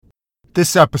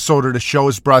This episode of the show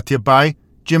is brought to you by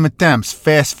Jim and Tam's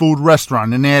fast food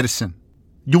restaurant in Addison.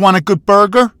 You want a good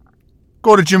burger?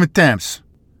 Go to Jim and Tam's.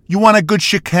 You want a good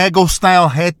Chicago-style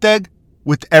hot dog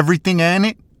with everything in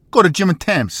it? Go to Jim and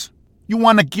Tam's. You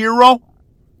want a gyro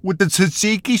with the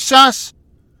tzatziki sauce?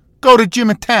 Go to Jim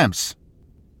and Tam's.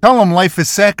 Tell them Life is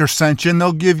Sacker sent you and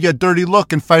they'll give you a dirty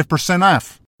look and 5%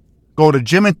 off. Go to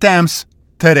Jim and Tam's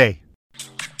today.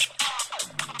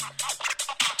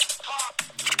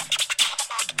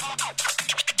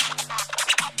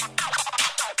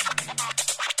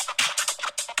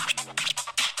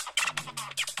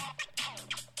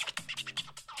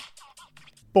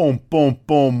 Boom, boom,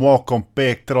 boom. Welcome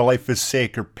back to the Life is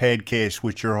Sacker podcast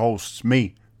with your hosts,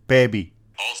 me, Baby,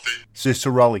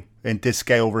 Cicerelli, and this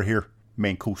guy over here,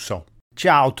 Mancuso.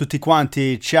 Ciao tutti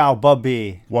quanti, ciao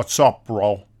Bobby. What's up,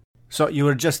 bro? So you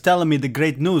were just telling me the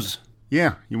great news.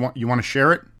 Yeah, you want to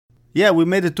share it? Yeah, we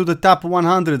made it to the top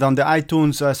 100 on the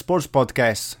iTunes sports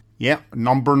podcast. Yeah,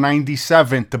 number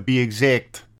 97 to be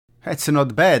exact. That's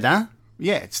not bad, huh?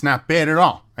 Yeah, it's not bad at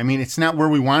all. I mean, it's not where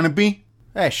we want to be,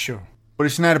 Sure. but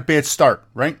it's not a bad start,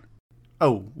 right?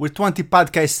 Oh, we're 20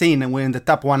 podcasts in and we're in the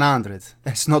top 100.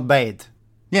 That's not bad.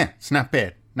 Yeah, it's not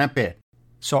bad. Not bad.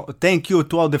 So thank you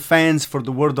to all the fans for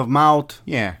the word of mouth.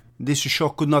 Yeah. This show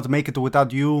could not make it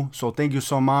without you, so thank you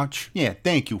so much. Yeah,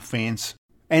 thank you, fans.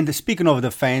 And speaking of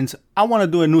the fans, I want to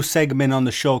do a new segment on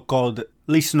the show called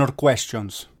Listener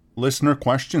Questions. Listener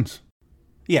questions?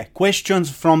 Yeah, questions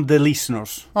from the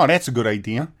listeners. Oh, that's a good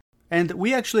idea. And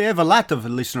we actually have a lot of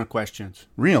listener questions.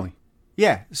 Really?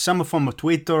 Yeah, some from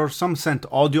Twitter, some sent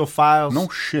audio files. No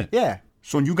shit. Yeah.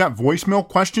 So you got voicemail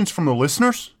questions from the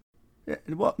listeners?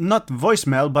 Well, not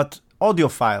voicemail, but audio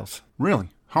files. Really?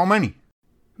 How many?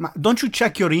 Don't you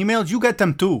check your emails? You get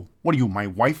them too. What are you, my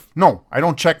wife? No, I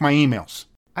don't check my emails.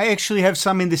 I actually have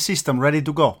some in the system ready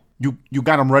to go. You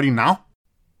got them ready now?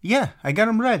 Yeah, I got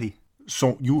them ready.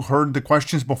 So you heard the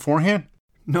questions beforehand?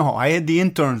 No, I had the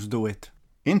interns do it.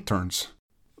 Interns?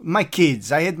 My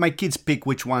kids. I had my kids pick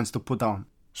which ones to put on.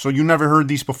 So you never heard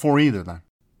these before either then?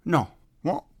 No.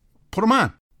 Well, put them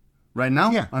on. Right now?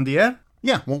 Yeah. On the air?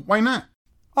 Yeah, well, why not?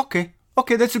 Okay,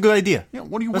 that's a good idea. Yeah,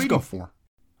 what are you Let's waiting go. for?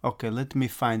 Okay, let me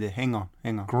find it. Hang on.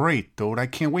 Great, dude. I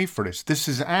can't wait for this. This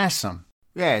is awesome.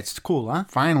 Yeah, it's cool, huh?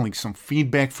 Finally, some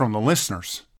feedback from the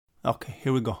listeners. Okay,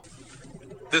 here we go.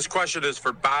 This question is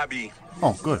for Bobby.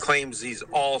 Oh, good. Claims he's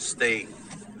all-state.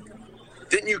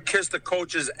 Didn't you kiss the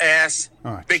coach's ass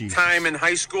big Jesus. time in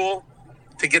high school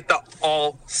to get the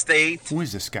all-state? Who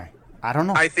is this guy? I don't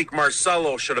know. I think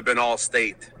Marcelo should have been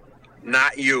all-state,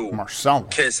 not you. Marcelo.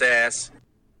 Kiss ass.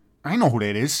 I know who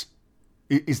that is.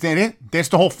 Is that it? That's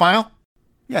the whole file?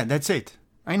 Yeah, that's it.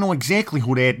 I know exactly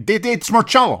who that is. It's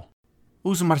Marcello.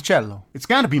 Who's Marcello? It's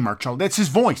gotta be Marcello. That's his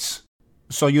voice.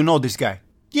 So you know this guy?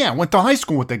 Yeah, I went to high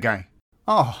school with the guy.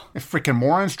 Oh, That freaking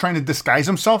moron's trying to disguise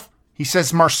himself. He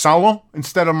says Marcello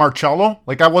instead of Marcello.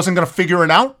 Like I wasn't gonna figure it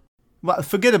out. well,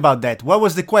 forget about that. What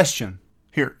was the question?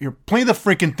 Here, play the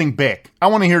freaking thing back. I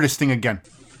want to hear this thing again.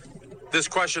 This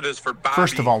question is for Bobby.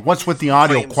 First of all, what's with the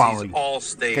audio Claims quality? He's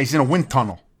all-state. Guy's in a wind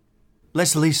tunnel.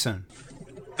 Let's listen.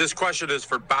 This question is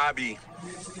for Bobby.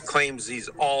 Claims he's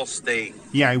all-state.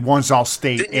 Yeah, he was all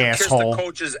state, Didn't you asshole. kiss the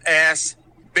coach's ass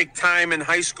big time in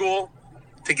high school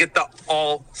to get the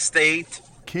all-state?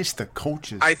 Kiss the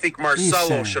coaches. I think Marcelo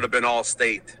Listen. should have been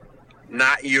all-state,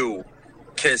 not you.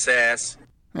 Kiss ass.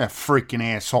 That freaking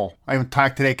asshole. I haven't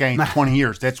talked to that guy in 20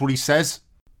 years. That's what he says?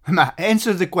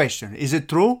 Answer the question. Is it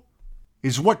true?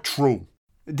 Is what true?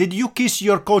 Did you kiss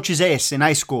your coach's ass in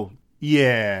high school?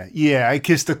 Yeah, I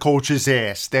kissed the coach's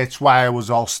ass. That's why I was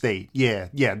all state. Yeah,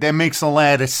 that makes a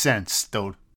lot of sense,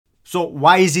 dude. So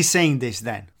why is he saying this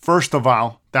then? First of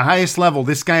all, the highest level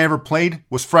this guy ever played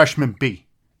was freshman B.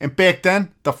 And back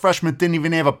then, the freshmen didn't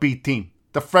even have a B team.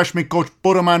 The freshman coach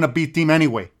put him on the B team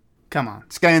anyway. Come on.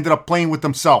 This guy ended up playing with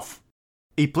himself.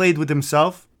 He played with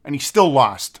himself? And he still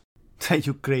lost.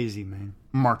 You crazy, man.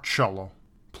 Marcello,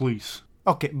 please.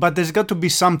 Okay, but there's got to be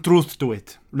some truth to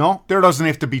it, no? There doesn't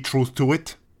have to be truth to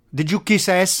it. Did you kiss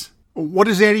ass? What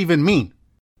does that even mean?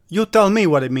 You tell me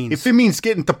what it means. If it means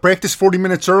getting to practice 40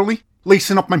 minutes early,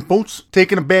 lacing up my boots,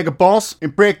 taking a bag of balls,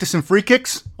 and practicing free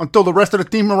kicks until the rest of the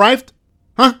team arrived?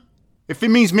 Huh? If it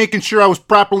means making sure I was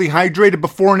properly hydrated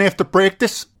before and after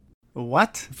practice?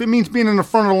 What? If it means being in the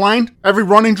front of the line, every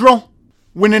running drill,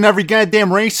 winning every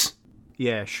goddamn race?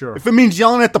 Yeah, sure. If it means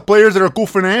yelling at the players that are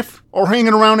goofing off, or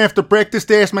hanging around after practice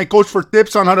to ask my coach for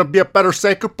tips on how to be a better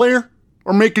soccer player,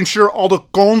 or making sure all the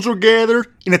cones are gathered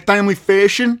in a timely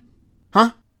fashion,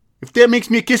 huh? If that makes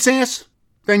me a kiss ass,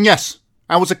 then yes,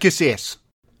 I was a kiss ass.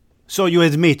 So you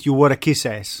admit you were a kiss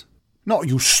ass? No,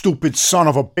 you stupid son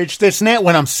of a bitch. That's not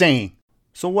what I'm saying.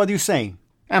 So what are you saying?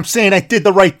 I'm saying I did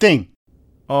the right thing.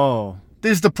 Oh.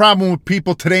 This is the problem with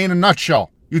people today in a nutshell.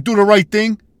 You do the right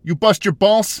thing, you bust your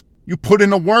balls, you put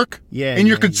in the work, and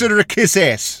you're considered a kiss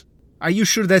ass. Are you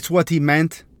sure that's what he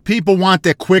meant? People want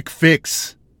that quick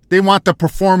fix. They want the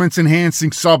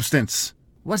performance-enhancing substance.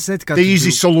 What's that got The to easy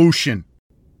do? solution.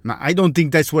 Nah, I don't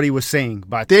think that's what he was saying,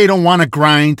 but... They don't want to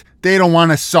grind. They don't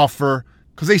want to suffer.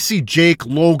 Because they see Jake,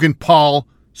 Logan, Paul,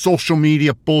 social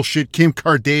media bullshit, Kim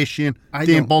Kardashian,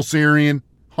 Dan Bilzerian,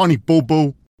 Honey Boo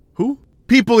Boo. Who?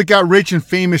 People that got rich and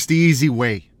famous the easy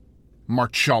way.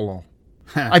 Marcello.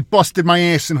 I busted my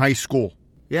ass in high school.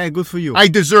 Yeah, good for you. I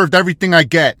deserved everything I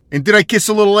get. And did I kiss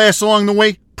a little ass along the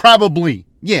way? Probably.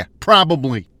 Yeah,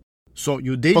 probably. So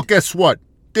you did? But guess what?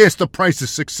 That's the price of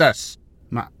success.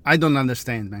 Nah, I don't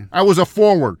understand, man. I was a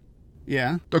forward.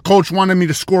 Yeah? The coach wanted me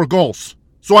to score goals.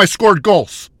 So I scored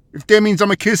goals. If that means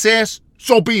I'm a kiss ass,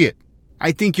 so be it.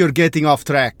 I think you're getting off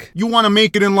track. You want to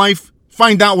make it in life?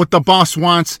 Find out what the boss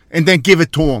wants and then give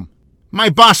it to him. My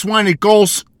boss wanted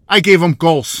goals. I gave him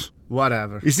goals.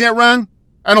 Whatever. Is that wrong?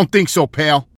 I don't think so,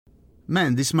 pal.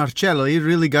 Man, this Marcello, he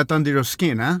really got under your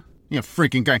skin, huh? Yeah,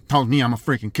 freaking guy told me I'm a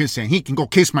freaking kiss ass. He can go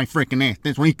kiss my freaking ass.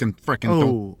 That's what he can freaking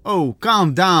do. Oh,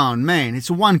 calm down, man.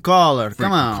 It's one caller.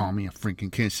 Come Freaking on. call me a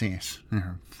freaking kiss ass.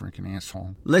 Freaking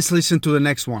asshole. Let's listen to the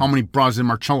next one. How many bras did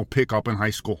Marcello pick up in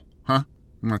high school? Huh?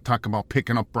 You want to talk about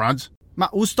picking up broads?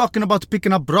 Who's talking about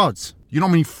picking up broads? You know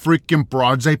how many freaking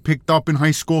broads I picked up in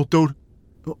high school, dude?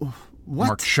 What?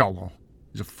 Marcello.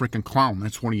 He's a freaking clown.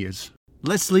 That's what he is.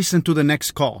 Let's listen to the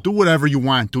next call. Do whatever you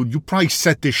want, dude. You probably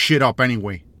set this shit up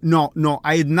anyway. No,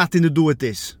 I had nothing to do with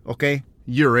this, okay?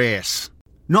 Your ass.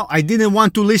 No, I didn't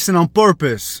want to listen on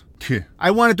purpose.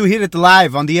 I wanted to hear it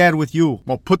live on the air with you.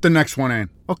 Well, put the next one in.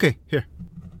 Okay, here.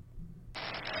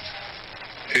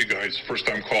 Hey guys, first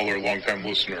time caller, long time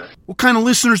listener. What kind of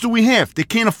listeners do we have? They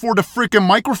can't afford a freaking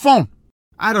microphone.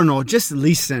 I don't know, just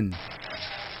listen.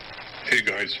 Hey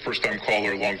guys, first time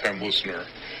caller, long time listener.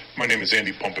 My name is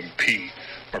Andy Pumpin' P.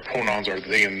 My pronouns are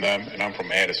they and them, and I'm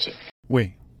from Addison.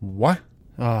 Wait, what?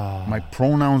 My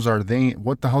pronouns are they.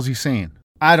 What the hell's he saying?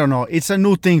 I don't know, it's a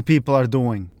new thing people are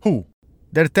doing. Who?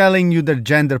 They're telling you their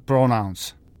gender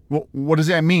pronouns. What does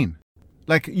that mean?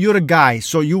 Like, you're a guy,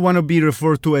 so you want to be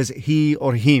referred to as he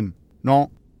or him,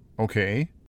 no? Okay.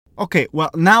 Okay, well,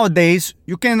 nowadays,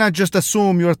 you cannot just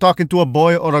assume you're talking to a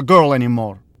boy or a girl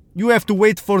anymore. You have to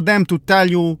wait for them to tell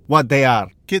you what they are.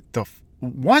 Get the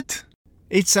what?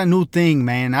 It's a new thing,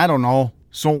 man. I don't know.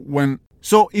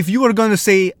 So if you were going to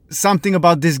say something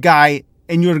about this guy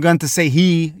and you're going to say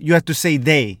he, you have to say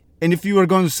they. And if you were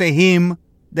going to say him,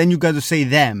 then you got to say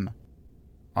them.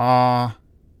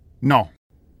 No.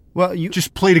 Well, you...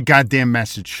 Just play the goddamn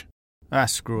message.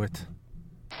 Screw it.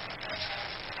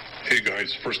 Hey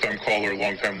guys, first time caller,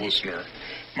 long time listener.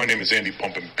 My name is Andy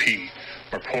Pumpin' P.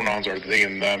 My pronouns are they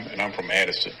and them, and I'm from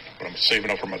Addison. But I'm saving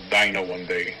up from a dyno one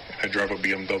day. I drive a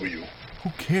BMW. Who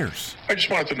cares? I just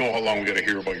wanted to know how long we got to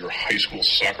hear about your high school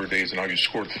soccer days and how you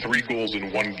scored 3 goals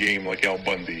in one game like Al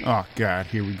Bundy. Oh, God,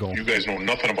 here we go. You guys know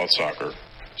nothing about soccer.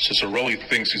 Cicerelli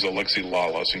thinks he's Alexi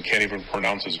Lalas and can't even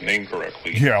pronounce his name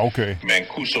correctly. Yeah, okay.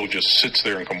 Mancuso just sits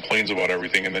there and complains about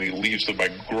everything, and then he leaves to buy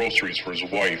groceries for his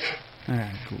wife.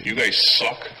 Cool. You guys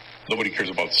suck. Nobody cares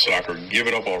about soccer. Give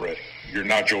it up already. You're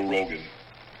not Joe Rogan.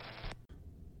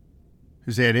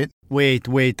 Is that it?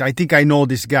 Wait. I think I know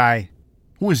this guy.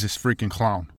 Who is this freaking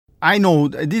clown? I know.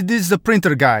 This is the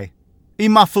printer guy. He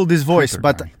muffled his voice, Printer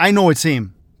but guy. I know it's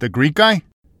him. The Greek guy?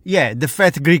 Yeah, the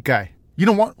fat Greek guy. You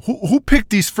know what? Who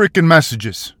picked these freaking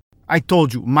messages? I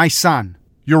told you, my son.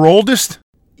 Your oldest?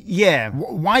 Yeah,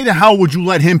 Why the hell would you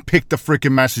let him pick the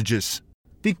freaking messages?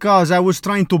 because I was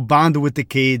trying to bond with the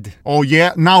kid. Oh,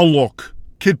 yeah? Now look.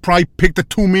 Kid probably picked the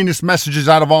 2 meanest messages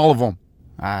out of all of them.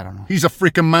 I don't know. He's a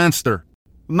freaking monster.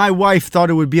 My wife thought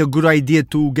it would be a good idea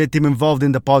to get him involved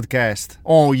in the podcast.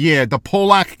 Oh, yeah, the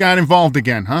Polak got involved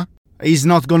again, huh? He's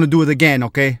not gonna do it again,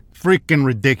 okay? Freaking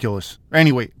ridiculous.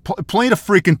 Anyway, play the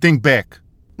freaking thing back.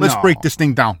 Let's No. break this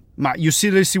thing down. Ma, you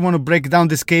seriously want to break down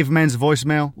this caveman's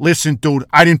voicemail? Listen, dude,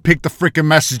 I didn't pick the freaking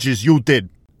messages. You did.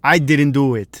 I didn't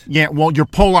do it. Yeah, well, your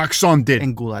Polak son did.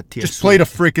 Just play the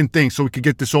freaking thing so we can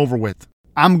get this over with.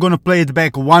 I'm gonna play it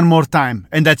back one more time,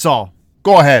 and that's all.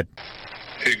 Go ahead.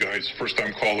 Hey guys, first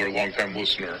time caller, long time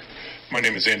listener. My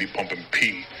name is Andy Pumpin'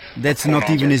 P. That's My not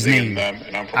pronouns even are his they name. and them,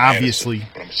 and I'm from Obviously.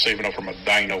 Addison, but I'm saving up from a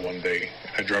dyno one day.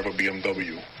 I drive a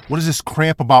BMW. What is this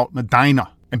crap about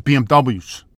Medina and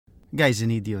BMWs? Guy's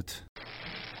an idiot.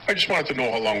 I just wanted to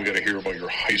know how long we got to hear about your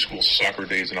high school soccer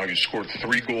days and how you scored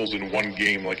 3 goals in one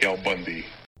game like Al Bundy.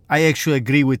 I actually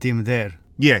agree with him there.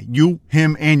 Yeah, you,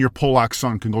 him, and your Polak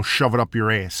son can go shove it up your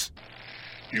ass.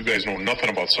 You guys know nothing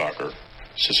about soccer.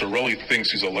 Cicerelli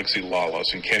thinks he's Alexi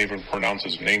Lalas and can't even pronounce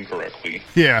his name correctly.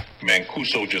 Yeah.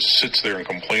 Mancuso just sits there and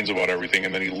complains about everything,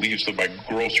 and then he leaves to buy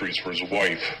groceries for his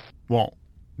wife. Well,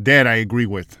 that I agree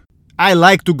with. I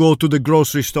like to go to the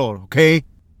grocery store, okay?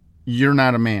 You're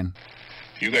not a man.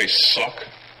 You guys suck.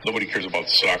 Nobody cares about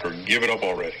soccer. Give it up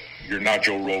already. You're not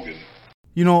Joe Rogan.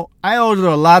 You know, I order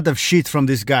a lot of shit from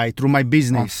this guy through my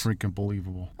business. Freaking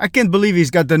believable. I can't believe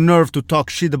he's got the nerve to talk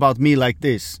shit about me like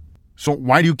this. So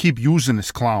why do you keep using this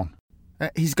clown?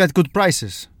 He's got good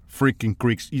prices. Freaking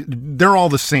Greeks. They're all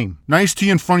the same. Nice to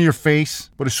you in front of your face,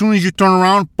 but as soon as you turn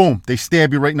around, boom, they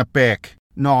stab you right in the back.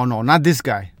 No, not this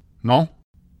guy. No?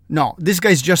 No, this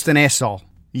guy's just an asshole.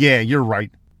 Yeah, you're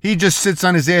right. He just sits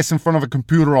on his ass in front of a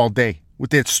computer all day, with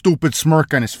that stupid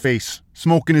smirk on his face,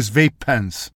 smoking his vape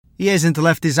pens. He hasn't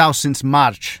left his house since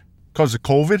March. 'Cause of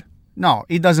COVID? No,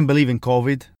 he doesn't believe in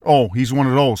COVID. Oh, he's one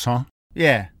of those, huh?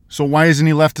 Yeah. So why hasn't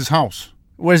he left his house?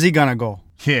 Where's he gonna go?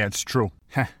 Yeah, it's true.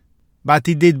 But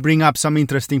he did bring up some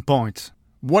interesting points.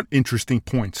 What interesting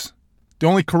points? The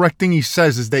only correct thing he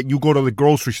says is that you go to the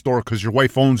grocery store 'cause your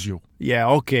wife owns you. Yeah,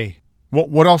 okay.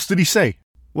 What else did he say?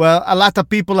 Well, a lot of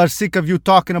people are sick of you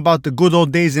talking about the good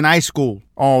old days in high school.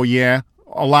 Oh, yeah?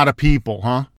 A lot of people,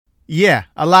 huh? Yeah,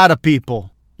 a lot of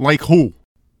people. Like who?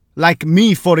 Like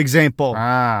me, for example.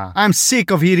 Ah. I'm sick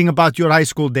of hearing about your high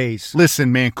school days.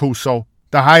 Listen, Mancuso.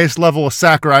 The highest level of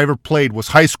soccer I ever played was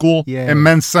high school and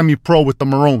men's semi-pro with the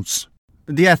Maroons.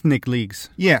 The ethnic leagues.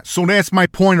 Yeah, so that's my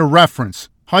point of reference.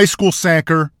 High school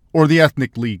soccer or the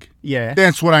ethnic league. Yeah.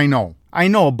 That's what I know. I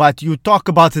know, but you talk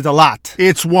about it a lot.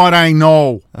 It's what I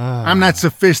know. I'm not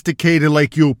sophisticated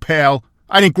like you, pal.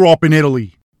 I didn't grow up in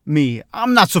Italy. Me,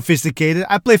 I'm not sophisticated.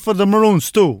 I play for the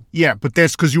Maroons too. Yeah, but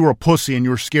that's because you were a pussy and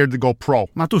you were scared to go pro.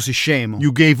 Ma tu sei scemo.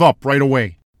 You gave up right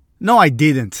away. No, I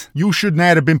didn't. You should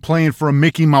not have been playing for a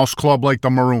Mickey Mouse club like the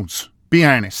Maroons. Be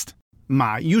honest.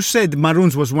 Ma, you said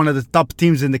Maroons was one of the top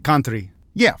teams in the country.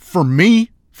 Yeah, for me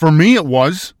it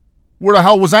was. Where the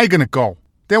hell was I gonna go?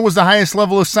 That was the highest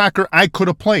level of soccer I could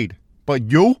have played.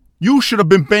 But you should have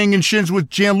been banging shins with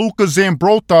Gianluca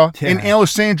Zambrotta and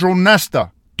Alessandro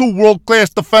Nesta. 2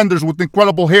 world-class defenders with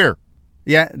incredible hair.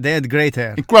 Yeah, they had great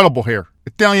hair. Incredible hair.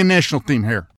 Italian national team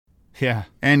hair. Yeah.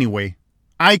 Anyway,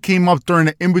 I came up during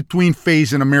the in-between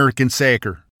phase in American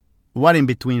soccer. What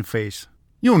in-between phase?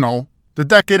 You know, the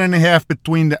decade and a half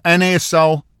between the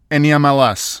NASL and the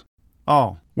MLS.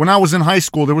 Oh. When I was in high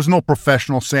school, there was no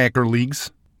professional soccer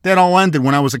leagues. That all ended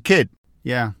when I was a kid.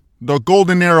 Yeah. The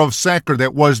golden era of soccer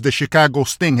that was the Chicago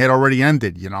Sting had already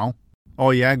ended, you know? Oh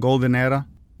yeah, golden era?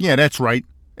 Yeah, that's right.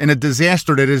 And a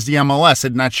disaster that is the MLS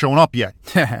had not shown up yet.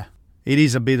 It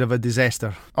is a bit of a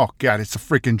disaster. Oh, God, it's a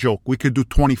freaking joke. We could do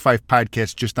 25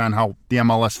 podcasts just on how the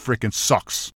MLS freaking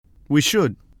sucks. We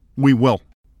should. We will.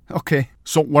 Okay.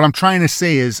 So what I'm trying to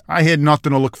say is I had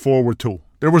nothing to look forward to.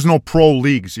 There was no pro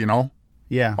leagues, you know?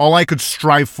 Yeah. All I could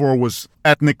strive for was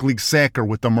ethnic league soccer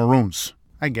with the Maroons.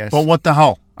 I guess. But what the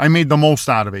hell? I made the most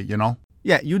out of it, you know?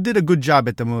 Yeah, you did a good job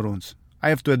at the Maroons. I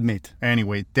have to admit.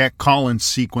 Anyway, that Collins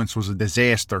sequence was a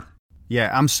disaster. Yeah,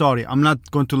 I'm sorry. I'm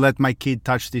not going to let my kid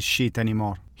touch this shit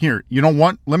anymore. Here, you know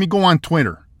what? Let me go on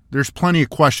Twitter. There's plenty of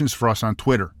questions for us on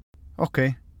Twitter.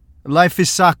 Okay. Life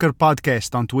is Soccer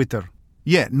Podcast on Twitter.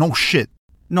 Yeah, no shit.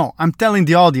 No, I'm telling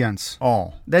the audience.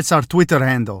 Oh. That's our Twitter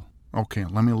handle. Okay,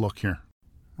 let me look here.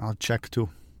 I'll check too.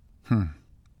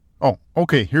 Oh,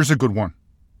 okay, here's a good one.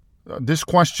 This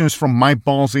question is from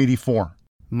MyBalls84.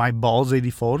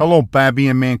 MyBalls84? Hello, Babby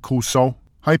and Mancuso.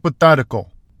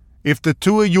 Hypothetical. If the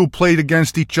two of you played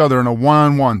against each other in a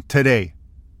one-on-one today,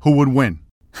 who would win?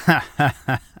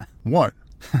 What?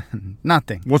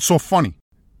 Nothing. What's so funny?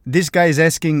 This guy is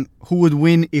asking who would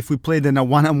win if we played in a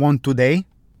one-on-one today?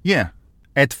 Yeah.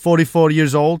 At 44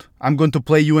 years old, I'm going to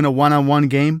play you in a one-on-one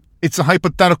game? It's a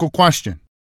hypothetical question.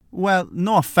 Well,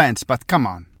 no offense, but come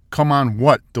on. Come on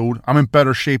what, dude? I'm in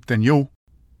better shape than you.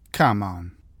 Come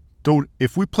on. Dude,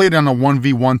 if we played on a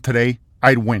 1v1 today,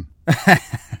 I'd win.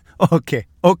 Okay.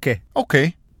 Okay,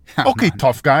 Man.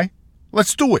 tough guy.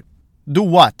 Let's do it. Do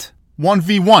what?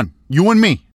 1v1. You and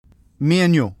me. Me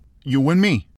and you. You and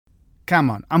me.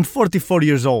 Come on, I'm 44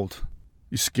 years old.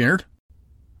 You scared?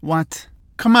 What?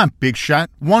 Come on, big shot.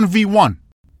 1v1.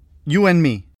 You and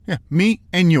me. Yeah, me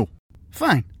and you.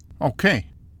 Fine. Okay.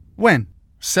 When?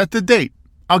 Set the date.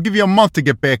 I'll give you a month to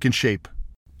get back in shape.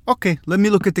 Okay, let me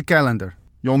look at the calendar.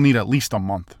 You'll need at least a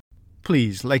month.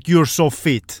 Please, like you're so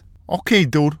fit. Okay,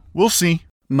 dude. We'll see.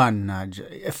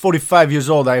 Mannaggia. At 45 years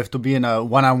old, I have to be in a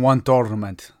one-on-one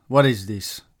tournament. What is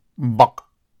this? Buck.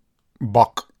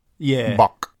 Yeah.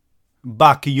 Buck.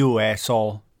 Buck you,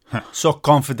 asshole. So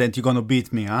confident you're gonna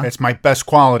beat me, huh? That's my best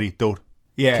quality, dude.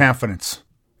 Yeah. Confidence.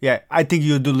 Yeah, I think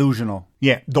you're delusional.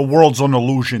 Yeah, the world's an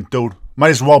illusion, dude. Might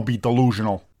as well be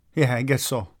delusional. Yeah, I guess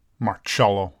so.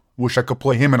 Marcello. Wish I could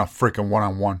play him in a freaking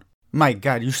one-on-one. My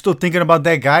God, you still thinking about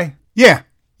that guy? Yeah,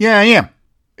 I am.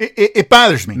 It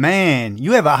bothers me. Man,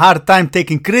 you have a hard time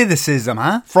taking criticism,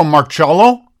 huh? From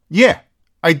Marcello? Yeah,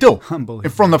 I do. Unbelievable.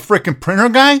 And from the freaking printer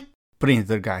guy?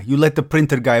 Printer guy. You let the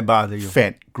printer guy bother you.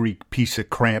 Fat Greek piece of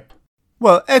crap.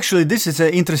 Well, actually, this is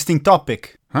an interesting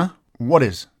topic. Huh? What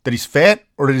is? That he's fat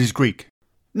or that he's Greek?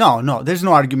 No, there's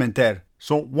no argument there.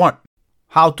 So what?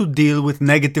 How to deal with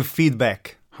negative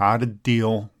feedback. How to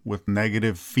deal with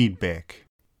negative feedback.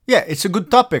 Yeah, it's a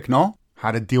good topic, no?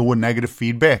 How to deal with negative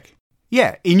feedback.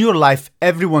 Yeah, in your life,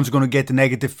 everyone's gonna get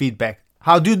negative feedback.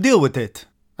 How do you deal with it?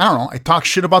 I don't know. I talk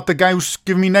shit about the guy who's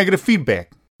giving me negative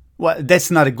feedback. Well, that's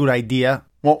not a good idea.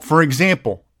 Well, for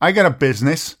example, I got a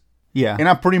business, Yeah. and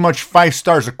I'm pretty much 5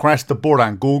 stars across the board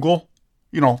on Google.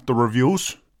 You know, the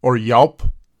reviews, or Yelp.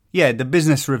 Yeah, the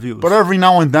business reviews. But every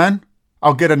now and then,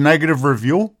 I'll get a negative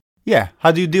review. Yeah,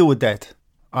 how do you deal with that?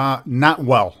 Not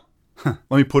well. Let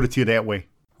me put it to you that way.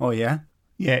 Oh, yeah?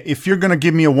 Yeah, if you're going to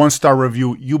give me a 1-star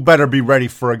review, you better be ready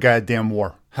for a goddamn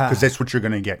war. Because that's what you're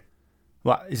going to get.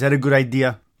 Well, is that a good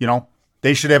idea? You know,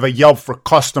 they should have a Yelp for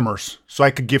customers so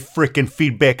I could give freaking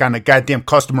feedback on the goddamn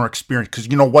customer experience. Because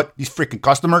you know what? These freaking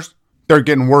customers, they're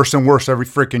getting worse and worse every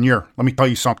freaking year. Let me tell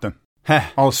you something.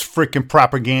 All this freaking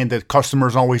propaganda, the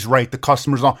customer's always right, the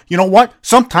customer's all... You know what?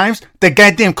 Sometimes the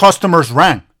goddamn customer's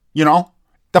wrong, you know?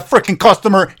 The freaking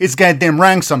customer is goddamn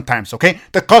wrong sometimes, okay?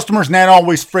 The customer's not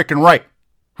always freaking right,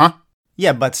 huh?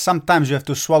 Yeah, but sometimes you have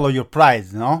to swallow your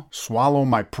pride, no? Swallow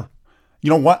my... You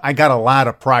know what? I got a lot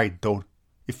of pride, dude.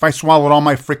 If I swallowed all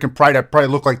my freaking pride, I'd probably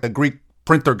look like the Greek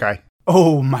printer guy.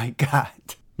 Oh, my God.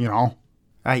 You know?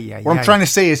 What I'm trying to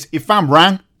say is, if I'm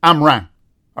wrong, I'm wrong.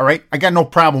 All right? I got no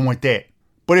problem with that.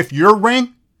 But if you're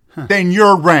wrong, then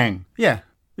you're wrong. Yeah,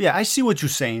 I see what you're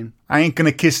saying. I ain't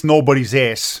gonna kiss nobody's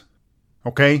ass.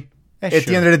 Okay? Yeah, At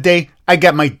the end of the day, I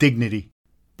got my dignity.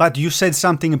 But you said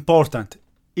something important.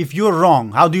 If you're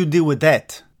wrong, how do you deal with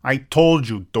that? I told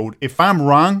you, dude. If I'm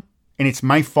wrong, and it's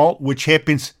my fault, which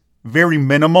happens very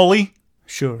minimally,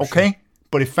 Sure. okay?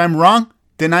 But if I'm wrong,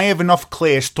 then I have enough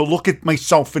class to look at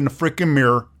myself in the freaking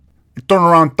mirror and turn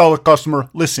around and tell the customer,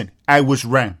 listen, I was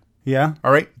wrong. Yeah?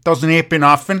 All right? It doesn't happen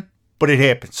often, but it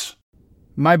happens.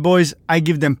 My boys, I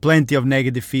give them plenty of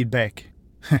negative feedback.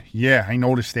 Yeah, I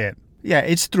noticed that. Yeah,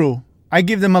 it's true. I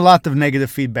give them a lot of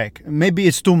negative feedback. Maybe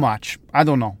it's too much. I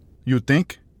don't know. You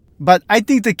think? But I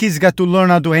think the kids got to learn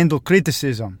how to handle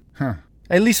criticism. Huh.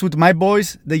 At least with my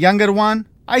boys, the younger one,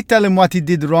 I tell him what he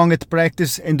did wrong at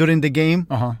practice and during the game.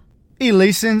 Uh-huh. He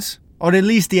listens, or at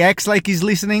least he acts like he's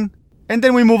listening, and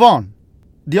then we move on.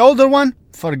 The older one,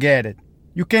 forget it.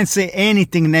 You can't say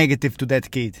anything negative to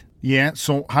that kid. Yeah,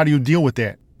 so how do you deal with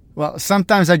that? Well,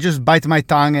 sometimes I just bite my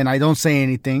tongue and I don't say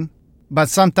anything, but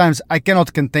sometimes I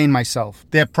cannot contain myself.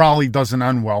 That probably doesn't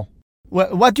end well.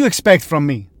 Well, what do you expect from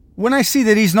me? When I see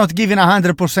that he's not giving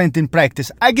 100% in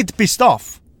practice, I get pissed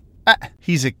off.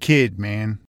 He's a kid,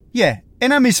 man. Yeah,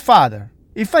 and I'm his father.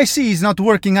 If I see he's not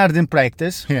working hard in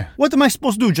practice, Yeah. what am I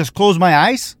supposed to do? Just close my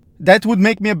eyes? That would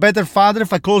make me a better father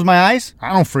if I close my eyes?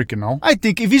 I don't freaking know. I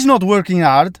think if he's not working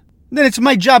hard, then it's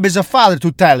my job as a father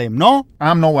to tell him, no?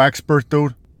 I'm no expert,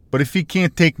 dude. But if he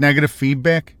can't take negative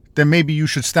feedback, then maybe you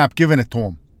should stop giving it to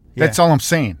him. That's all I'm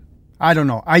saying. I don't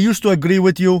know. I used to agree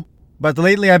with you, but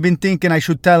lately I've been thinking I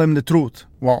should tell him the truth.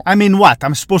 Well, I mean, what?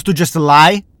 I'm supposed to just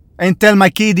lie and tell my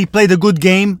kid he played a good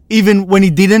game even when he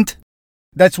didn't?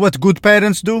 That's what good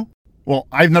parents do? Well,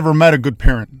 I've never met a good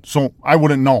parent, so I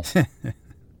wouldn't know.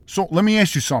 So let me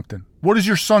ask you something. What does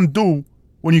your son do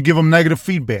when you give him negative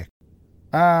feedback?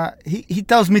 He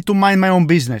tells me to mind my own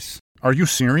business. Are you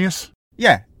serious?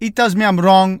 Yeah, he tells me I'm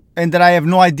wrong and that I have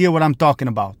no idea what I'm talking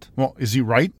about. Well, is he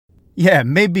right? Yeah,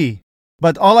 maybe.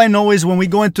 But all I know is when we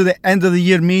go into the end of the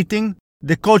year meeting,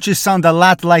 the coaches sound a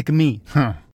lot like me.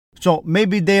 Huh. So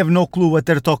maybe they have no clue what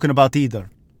they're talking about either.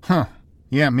 Huh.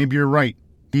 Yeah, maybe you're right.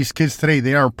 These kids today,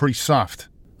 they are pretty soft.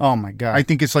 Oh my God. I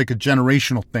think it's like a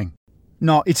generational thing.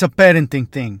 No, it's a parenting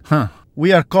thing. Huh.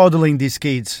 We are coddling these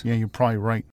kids. Yeah, you're probably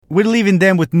right. We're leaving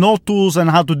them with no tools on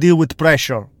how to deal with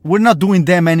pressure. We're not doing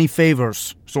them any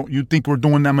favors. So you think we're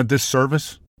doing them a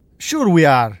disservice? Sure we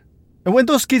are. And when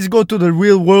those kids go to the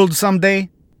real world someday,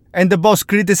 and the boss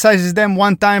criticizes them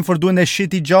one time for doing a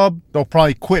shitty job, They'll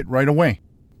probably quit right away.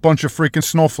 Bunch of freaking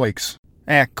snowflakes.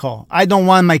 Echo, I don't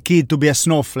want my kid to be a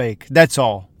snowflake, that's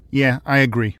all. Yeah, I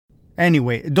agree.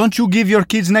 Anyway, don't you give your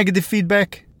kids negative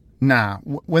feedback? Nah,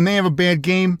 when they have a bad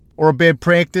game or a bad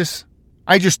practice,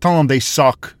 I just tell them they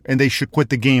suck and they should quit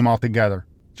the game altogether.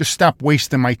 Just stop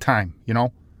wasting my time, you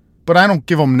know? But I don't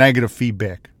give them negative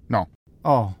feedback. No.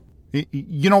 Oh,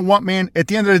 You know what, man? At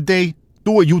the end of the day,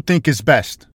 do what you think is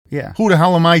best. yeah. Who the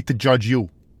hell am I to judge you?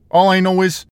 All I know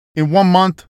is, in 1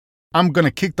 month, I'm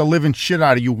gonna kick the living shit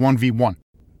out of you 1v1.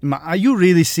 Are you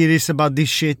really serious about this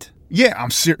shit? Yeah,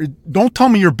 I'm serious. Don't tell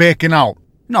me you're backing out.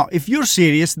 No, if you're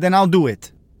serious, then I'll do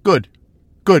it. Good.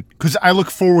 Good, because I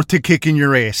look forward to kicking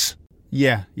your ass.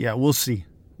 Yeah, we'll see.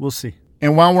 We'll see.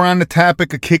 And while we're on the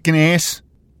topic of kicking ass,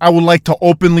 I would like to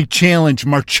openly challenge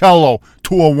Marcello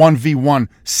to a 1v1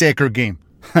 soccer game.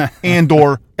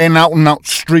 And/or an out-and-out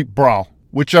street brawl.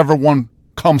 Whichever one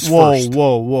comes first.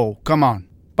 Whoa. Come on.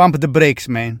 Pump the brakes,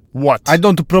 man. What? I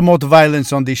don't promote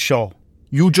violence on this show.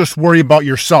 You just worry about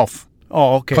yourself.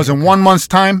 Oh, okay. Because in 1 month's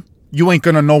time, you ain't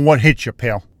gonna know what hit you,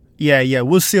 pal. Yeah,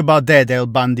 we'll see about that, El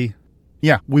Bundy.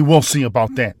 Yeah, we will see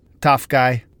about that. Tough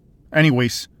guy.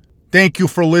 Anyways, thank you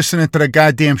for listening to the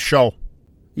goddamn show.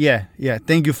 Yeah,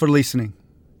 thank you for listening.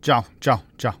 Ciao.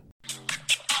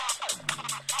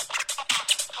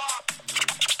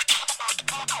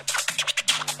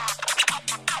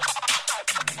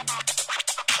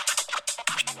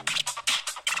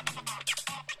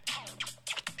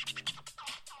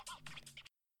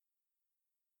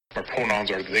 My pronouns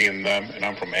are they and them, and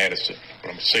I'm from Addison.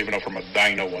 But I'm saving up for my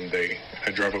dyno one day,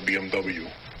 and I drive a BMW.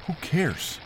 Who cares?